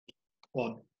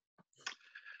One.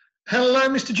 Hello,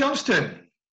 Mr. Johnston.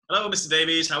 Hello, Mr.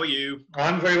 Davies. How are you?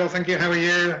 I'm very well, thank you. How are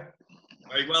you?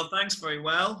 Very well, thanks. Very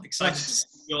well. Excited to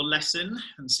see your lesson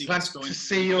and see what's going on. Glad to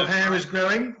see your hair is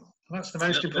growing. That's the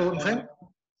most important thing.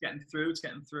 Getting through. It's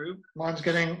getting through. Mine's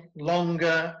getting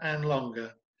longer and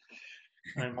longer.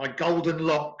 And my golden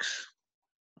locks.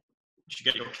 You should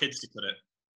get your kids to cut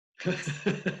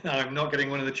it. I'm not getting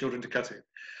one of the children to cut it.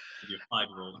 Your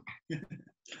 5-year-old.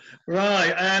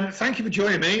 Right. Thank you for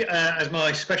joining me as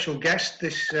my special guest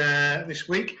this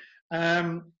week.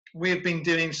 We have been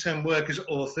doing some work as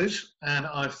authors, and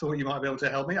I thought you might be able to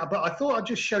help me. But I thought I'd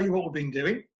just show you what we've been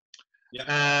doing.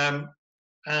 Yeah.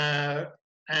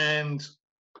 And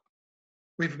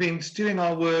we've been doing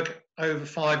our work over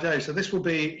 5 days. So this will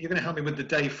be, you're going to help me with the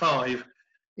day 5,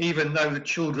 even though the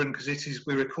children, because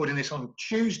we're recording this on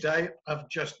Tuesday, I've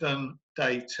just done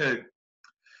day 2. Okay.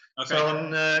 So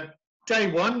on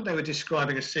day 1, they were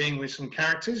describing a scene with some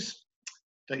characters.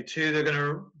 Day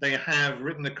 2, they have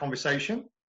written the conversation.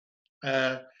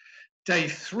 Day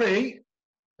 3,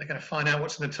 they're going to find out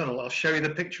what's in the tunnel. I'll show you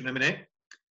the picture in a minute.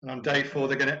 And on day 4,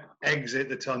 they're going to exit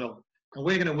the tunnel. And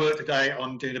we're going to work today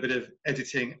on doing a bit of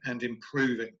editing and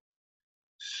improving.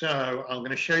 So I'm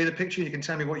going to show you the picture. You can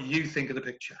tell me what you think of the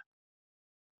picture.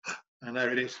 And there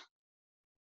it is.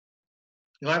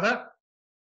 You like that?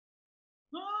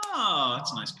 Oh,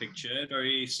 that's a nice picture.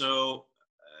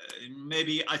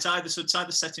 Maybe it's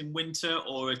either set in winter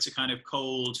or it's a kind of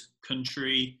cold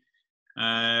country.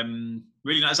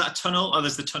 Really nice. Is that a tunnel? Oh,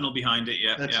 there's the tunnel behind it.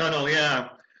 Yeah. The tunnel, yeah.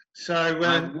 So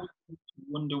I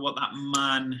wonder what that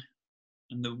man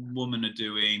and the woman are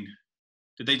doing.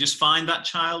 Did they just find that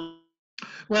child?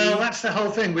 Well, that's the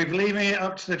whole thing. We're leaving it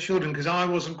up to the children because I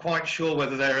wasn't quite sure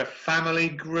whether they're a family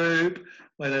group,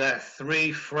 whether they're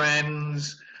 3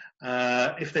 friends,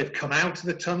 if they've come out of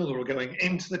the tunnel or are going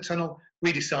into the tunnel.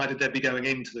 We decided they'd be going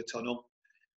into the tunnel.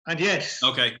 And yes,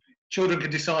 okay, children can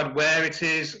decide where it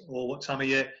is or what time of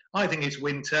year. I think it's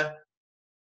winter,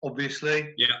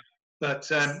 obviously. Yeah. But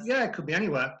yeah, it could be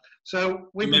anywhere. So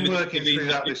we've been working through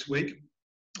that this week,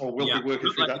 or we'll be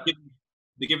working through that.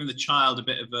 They're giving the child a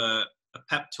bit of a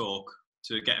pep talk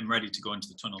to get him ready to go into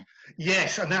the tunnel.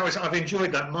 Yes, and I've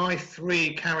enjoyed that. My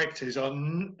 3 characters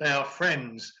they are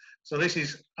friends. So this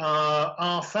is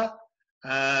Arthur,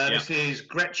 this is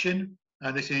Gretchen,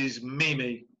 and this is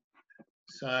Mimi.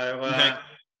 So okay.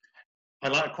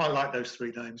 I quite like those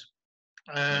 3 names.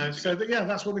 Yeah,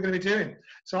 that's what we're going to be doing.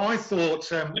 So I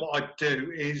thought what I'd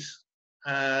do is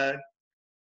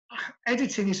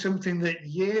editing is something that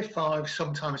year 5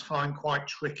 sometimes find quite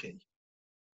tricky.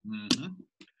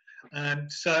 Mm-hmm.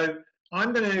 So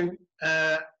I'm going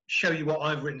to show you what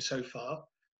I've written so far.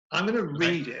 I'm going to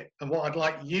read it, and what I'd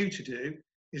like you to do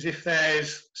is if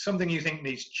there's something you think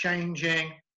needs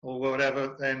changing or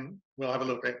whatever, then we'll have a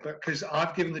look at it. But because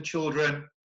I've given the children,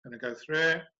 I'm going to go through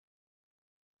it,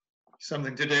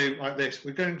 something to do like this.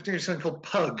 We're going to do something called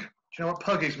Pug. Do you know what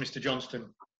Pug is, Mr.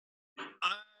 Johnston?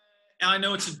 I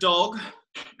know it's a dog.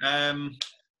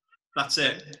 That's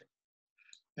it.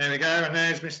 There we go. And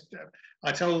there's Mr.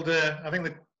 I told, I think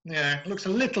that, yeah, it looks a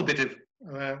little bit of,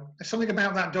 there's something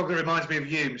about that dog that reminds me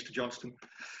of you, Mr. Johnston.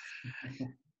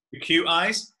 The cute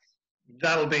eyes?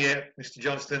 That'll be it, Mr.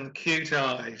 Johnston. Cute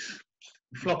eyes,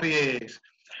 floppy ears.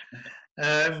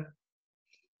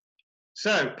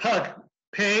 So, Pug.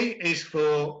 P is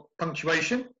for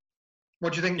punctuation.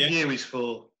 What do you think U is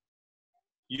for?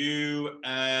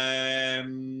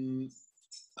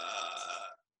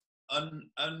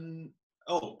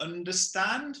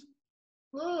 Understand?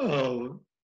 Oh,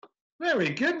 very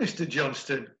good, Mr.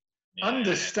 Johnston. Yeah.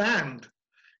 Understand.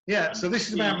 Yeah, so this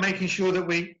is about making sure that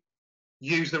we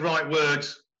use the right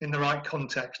words in the right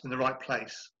context, in the right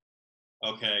place.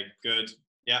 Okay, good.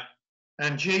 Yeah.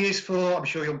 And G is for, I'm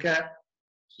sure you'll get.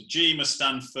 So G must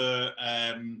stand for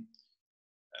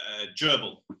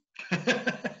gerbil.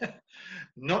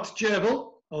 Not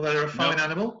gerbil, although they're a fine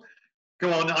animal.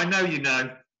 Go on, I know you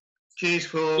know. G is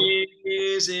for...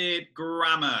 Is it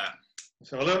grammar?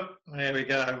 So look, there we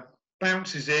go.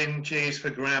 Bounces in, G is for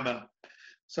grammar.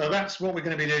 So that's what we're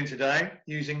going to be doing today,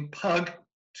 using Pug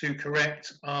to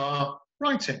correct our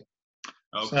writing.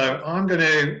 Okay. So I'm going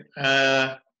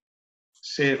to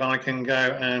see if I can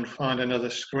go and find another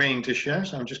screen to share.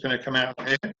 So I'm just going to come out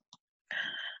here.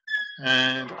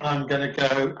 And I'm going to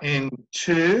go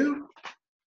into...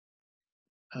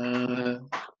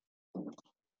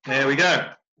 there we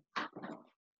go.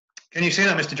 Can you see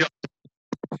that, Mr. John?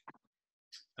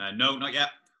 No, not yet.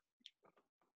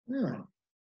 Oh.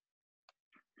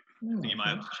 I think you might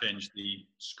have to change the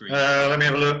screen. Let me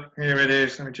have a look. Here it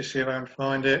is. Let me just see if I can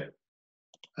find it.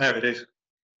 There it is.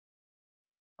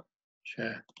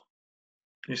 Share.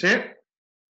 Can you see it?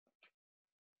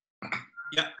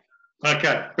 Yeah.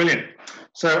 Okay, brilliant.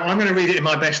 So I'm going to read it in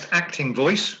my best acting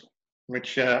voice,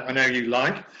 which I know you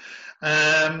like.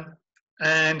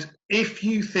 And if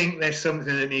you think there's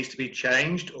something that needs to be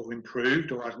changed or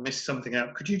improved, or I've missed something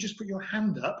out, could you just put your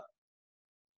hand up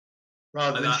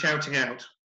rather than shouting out?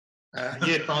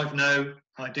 Year 5, no,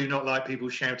 I do not like people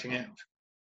shouting out.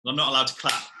 I'm not allowed to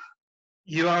clap.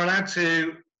 You are allowed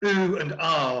to ooh and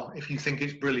ah if you think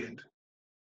it's brilliant.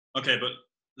 Okay, but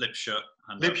lips shut.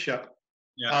 Lips shut.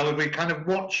 Yeah. I will be kind of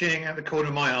watching at the corner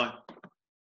of my eye.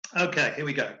 Okay, here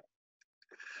we go.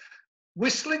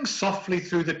 Whistling softly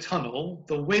through the tunnel,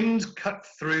 the wind cut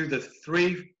through the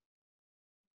three...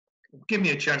 Give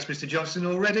me a chance, Mr. Johnson,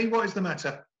 already? What is the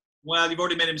matter? Well, you've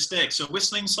already made a mistake. So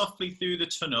whistling softly through the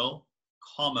tunnel,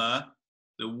 comma,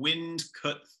 the wind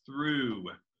cut through.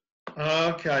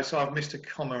 Okay, so I've missed a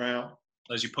comma out.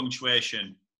 There's your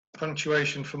punctuation.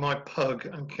 Punctuation for my pug,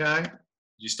 okay.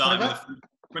 You start with a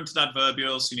fronted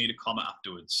adverbial, so you need a comma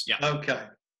afterwards. Yeah. Okay.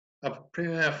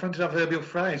 A fronted adverbial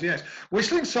phrase, yes.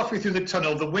 Whistling softly through the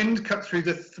tunnel, the wind cut through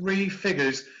the three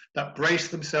figures that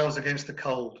braced themselves against the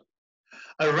cold.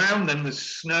 Around them, the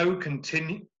snow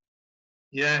continued.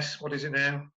 Yes, what is it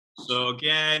now? So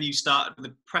again, you start with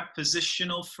a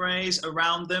prepositional phrase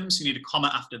around them, so you need a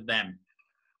comma after them.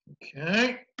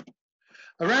 Okay.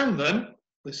 Around them,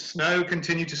 the snow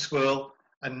continued to swirl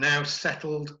and now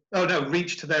settled,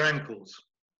 reached to their ankles.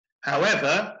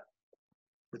 However,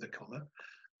 with a comma,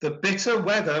 the bitter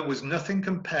weather was nothing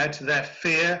compared to their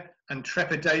fear and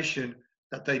trepidation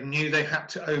that they knew they had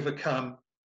to overcome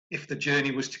if the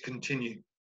journey was to continue.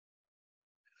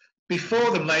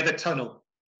 Before them lay the tunnel,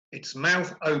 its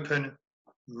mouth open,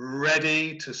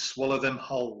 ready to swallow them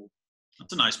whole.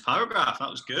 That's a nice paragraph. That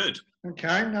was good.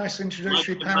 Okay, nice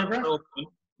introductory paragraph.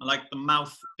 I like the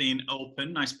mouth being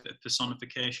open. Nice bit of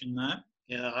personification there.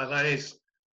 Yeah, that is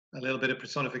a little bit of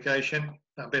personification,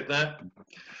 that bit there.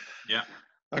 Yeah.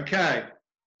 Okay.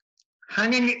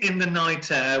 Hanging in the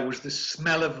night air was the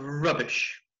smell of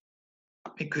rubbish.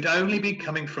 It could only be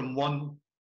coming from one...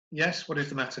 Yes, what is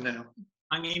the matter now?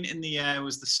 Hanging in the air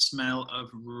was the smell of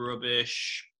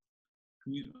rubbish.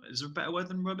 Is there a better word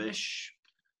than rubbish?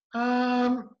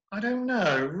 I don't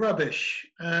know. Rubbish.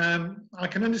 I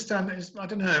can understand that. I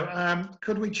don't know.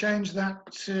 Could we change that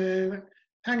to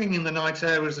hanging in the night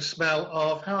air was the smell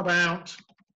of, how about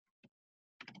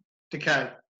decay?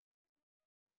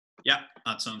 Yeah,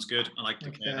 that sounds good. I like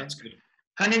decay. Okay. That's good.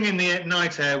 Hanging in the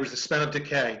night air was the smell of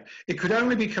decay. It could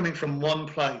only be coming from one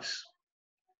place.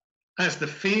 As the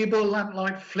feeble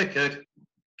lamplight flickered,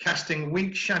 casting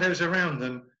weak shadows around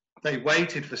them, they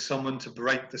waited for someone to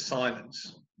break the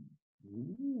silence.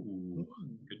 Ooh,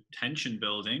 good tension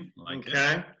building. I like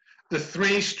it. The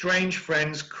three strange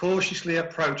friends cautiously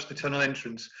approached the tunnel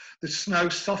entrance. The snow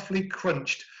softly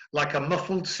crunched like a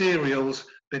muffled cereals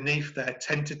beneath their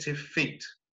tentative feet.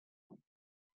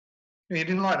 You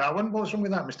didn't like that one? What was wrong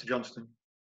with that, Mr. Johnston?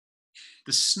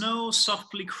 The snow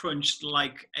softly crunched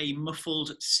like a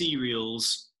muffled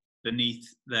cereals beneath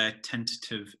their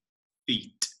tentative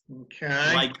feet.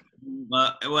 Okay.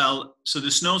 So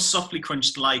the snow softly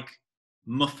crunched like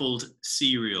muffled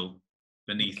cereal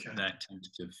beneath their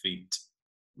tentative feet.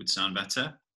 Would sound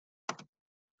better.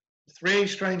 Three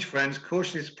strange friends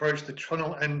cautiously approached the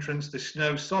tunnel entrance. The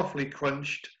snow softly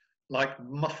crunched like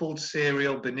muffled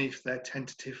cereal beneath their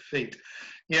tentative feet.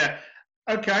 Yeah,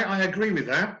 okay, I agree with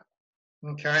that.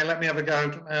 Okay, let me have a go.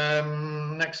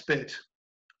 Next bit.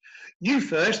 You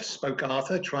first, spoke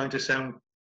Arthur, trying to sound...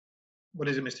 What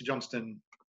is it, Mr. Johnston?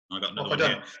 I got another one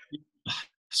here.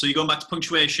 So you're going back to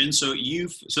punctuation. So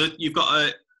you've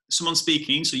got someone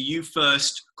speaking. So you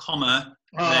first, comma,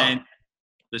 then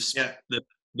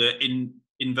the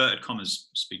inverted commas,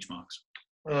 speech marks.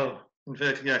 Oh,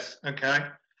 inverted, yes. Okay.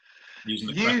 Using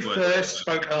the you first,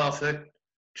 spoke Arthur,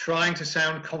 trying to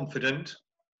sound confident,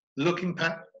 looking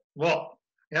past... What?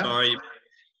 Yeah. Sorry.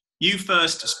 You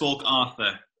first spoke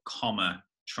Arthur, comma,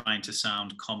 trying to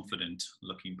sound confident,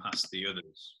 looking past the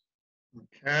others.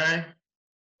 Okay.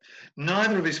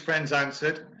 Neither of his friends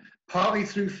answered, partly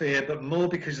through fear, but more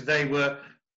because they were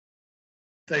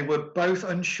both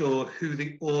unsure who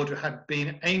the order had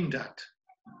been aimed at.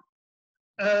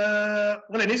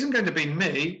 Well, it isn't going to be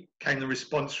me, came the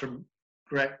response from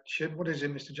Gretchen. What is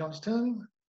it, Mr. Johnston?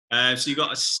 So you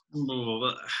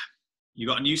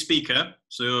got a new speaker.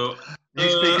 So new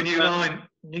speaker, new line.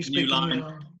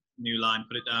 New line.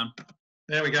 Put it down.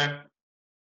 There we go.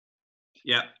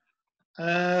 Yeah.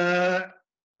 There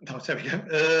we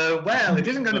go. Well, it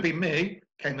isn't going to be me,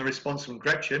 came the response from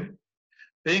Gretchen.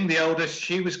 Being the oldest,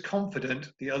 she was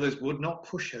confident the others would not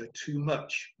push her too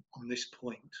much. on this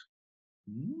point.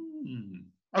 Mm.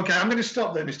 Okay, I'm going to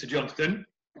stop there, Mr. Johnston.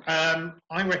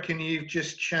 I reckon you've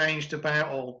just changed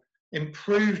about or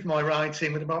improved my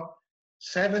writing with about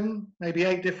 7, maybe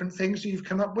 8 different things you've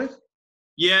come up with.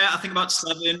 Yeah, I think about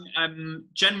 7.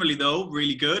 Generally, though,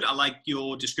 really good. I like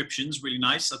your descriptions, really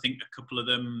nice. I think a couple of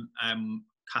them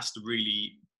cast a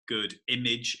really good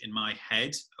image in my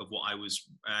head of what I was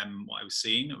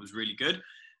seeing. It was really good.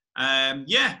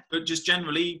 Yeah, but just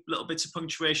generally, little bits of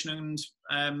punctuation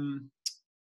and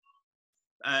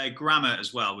grammar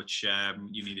as well, which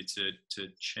you needed to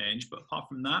change. But apart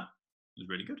from that, it was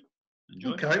really good.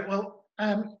 Enjoyed. Okay, well,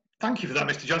 thank you for that,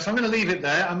 Mr. Johnson. I'm going to leave it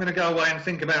there. I'm going to go away and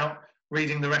think about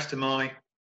reading the rest of my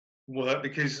work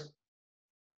because,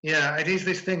 yeah, it is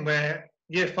this thing where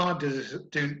Year 5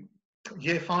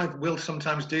 Year 5 will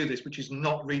sometimes do this, which is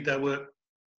not read their work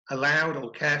aloud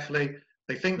or carefully.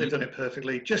 They think they've done it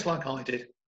perfectly, just like I did.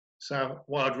 So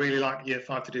what I'd really like Year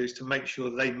 5 to do is to make sure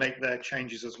they make their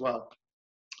changes as well.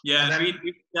 Yeah, then,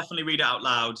 definitely read it out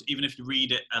loud. Even if you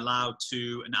read it aloud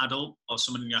to an adult or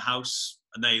someone in your house,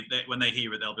 and they when they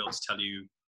hear it, they'll be able to tell you,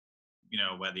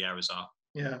 where the errors are.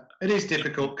 Yeah, it is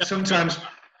difficult. Sometimes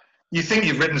you think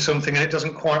you've written something and it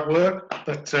doesn't quite work,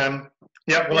 but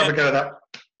yeah, we'll have a go at that.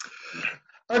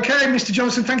 Okay, Mr.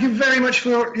 Johnson, thank you very much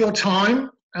for your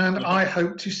time, and I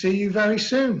hope to see you very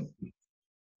soon.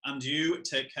 And you,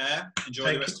 take care.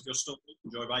 Enjoy the rest of your story.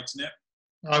 Enjoy writing it.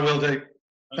 I will do.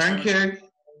 Thanks Thank you.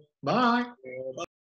 Bye. Bye.